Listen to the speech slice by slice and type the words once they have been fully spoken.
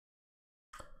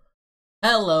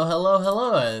Hello, hello,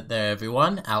 hello there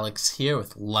everyone. Alex here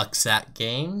with Lucksack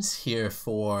Games, here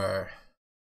for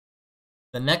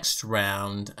the next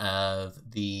round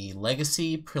of the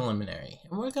Legacy Preliminary.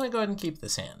 And we're going to go ahead and keep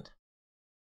this hand.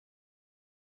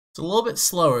 It's a little bit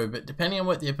slower, but depending on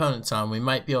what the opponent's on, we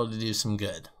might be able to do some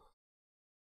good.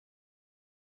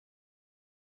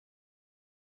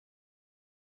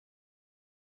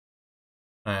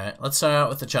 Alright, let's start out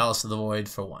with the Chalice of the Void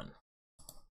for 1.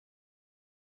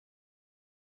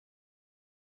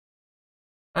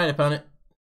 Alright, opponent.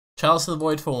 Chalice of the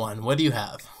Void for 1. What do you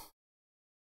have?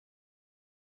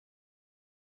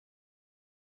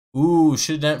 Ooh,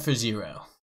 should have done it for 0.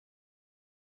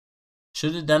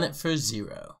 Should have done it for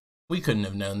 0. We couldn't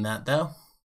have known that, though.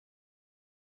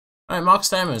 Alright, Mox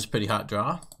Diamond was a pretty hot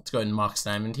draw. Let's go ahead and Mox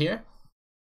Diamond here.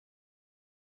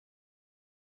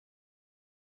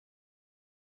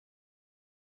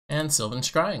 And Sylvan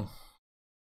Scrying.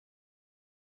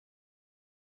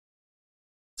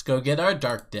 Let's go get our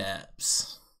Dark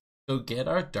Depths. Go get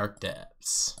our Dark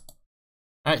Depths.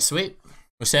 Alright, sweet.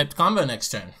 We'll set up the combo next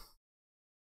turn.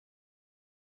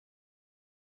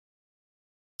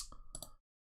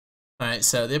 Alright,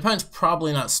 so the opponent's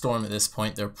probably not Storm at this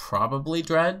point. They're probably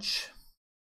Dredge.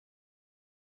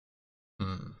 I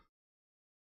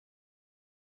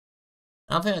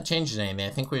don't think that changes anything.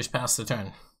 I think we just pass the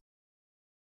turn.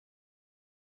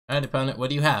 Alright, opponent,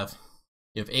 what do you have?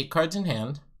 You have 8 cards in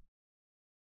hand.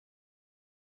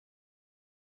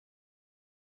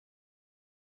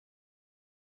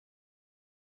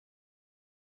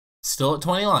 Still at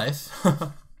 20 life.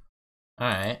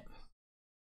 Alright.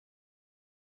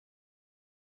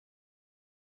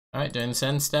 Alright, during this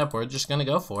end step, we're just gonna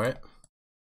go for it.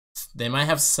 They might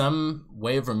have some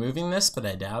way of removing this, but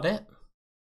I doubt it.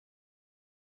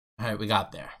 Alright, we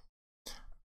got there.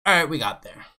 Alright, we got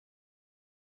there.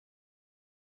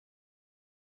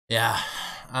 Yeah.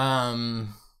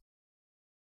 I'm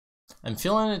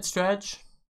feeling its Dredge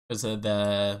because of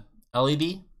the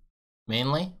LED,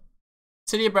 mainly.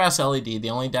 City of Brass LED, the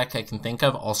only deck I can think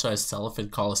of, also has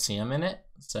Celifid Coliseum in it.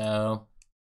 So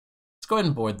let's go ahead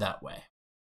and board that way.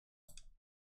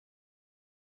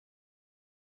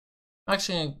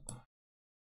 Actually,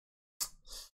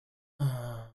 I'm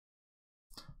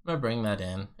gonna bring that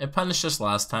in. It punished us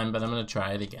last time, but I'm gonna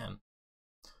try it again.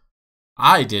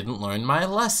 I didn't learn my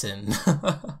lesson.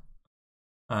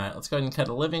 Alright, let's go ahead and cut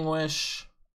a Living Wish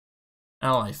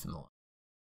and a Life in the Light.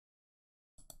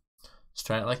 Let's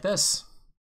try it like this.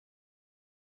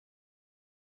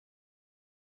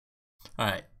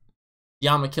 Alright.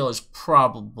 Yamakill is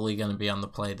probably going to be on the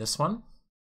play this one.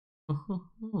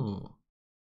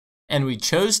 And we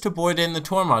chose to board in the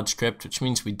Tormod script, which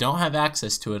means we don't have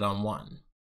access to it on 1.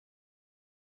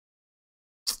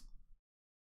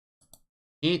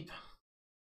 Keep.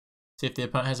 See if the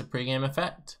opponent has a pregame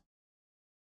effect.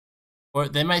 Or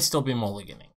they might still be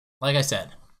mulliganing. Like I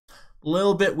said, a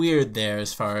little bit weird there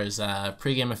as far as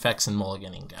pregame effects and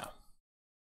mulliganing go.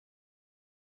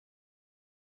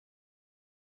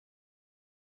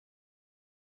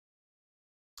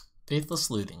 Faithless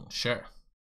Looting, sure.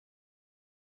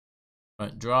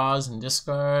 Right, draws and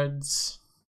discards.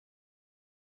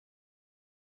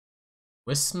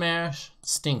 Wismare,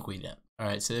 Stinkweed Imp.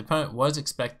 Alright, so the opponent was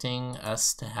expecting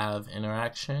us to have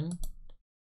interaction.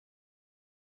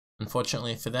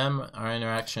 Unfortunately for them, our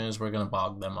interaction is we're going to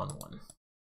bog them on 1.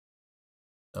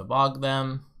 So bog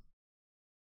them.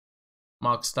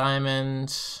 Mox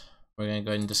Diamond. We're going to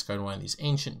go ahead and discard one of these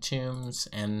Ancient Tombs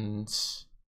and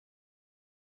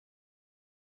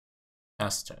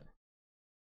pass turn.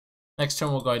 Next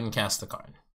turn, we'll go ahead and cast the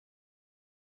Karn.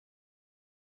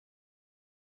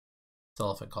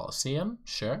 Celifid Coliseum,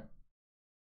 sure.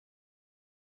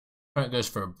 Opponent goes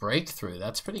for a Breakthrough.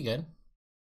 That's pretty good.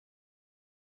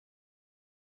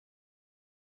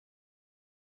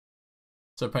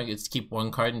 So opponent gets to keep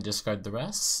 1 card and discard the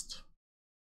rest.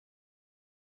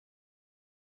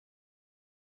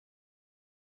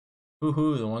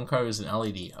 Woohoo, the 1 card was an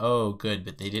LED. Oh, good,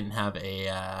 but they didn't have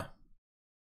a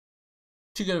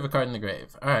too good of a card in the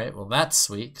grave. Alright, well that's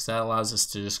sweet, because that allows us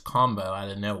to just combo out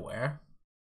of nowhere.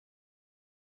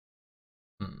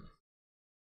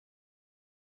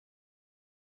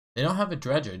 They don't have a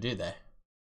Dredger, do they?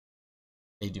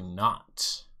 They do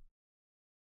not.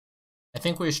 I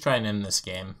think we should try and end this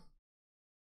game.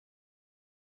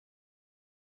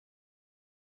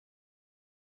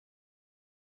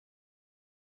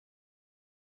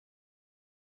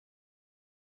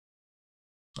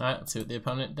 Alright, let's see what the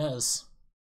opponent does.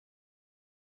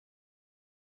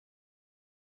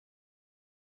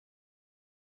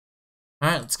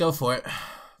 Alright, let's go for it.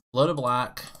 Blow to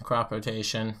black, crop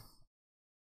rotation.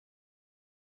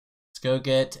 go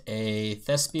get a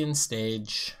Thespian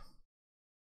Stage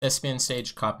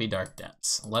copy Dark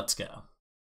Depths. Let's go.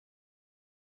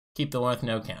 Keep the one with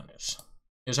no counters.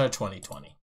 Here's our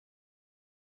 2020.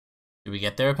 Did we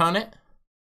get their opponent?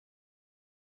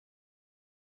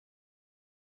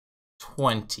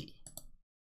 20.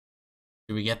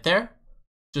 Did we get there?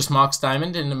 Just Mox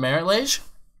Diamond into Merit Lage?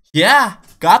 Yeah,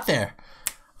 got there.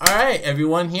 All right,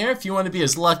 everyone here, if you want to be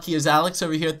as lucky as Alex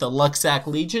over here at the Lucksack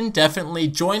Legion, definitely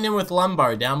join in with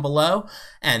Lumbar down below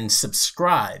and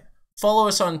subscribe. Follow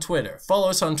us on Twitter. Follow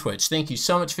us on Twitch. Thank you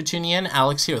so much for tuning in.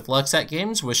 Alex here with Lucksack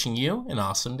Games, wishing you an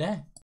awesome day.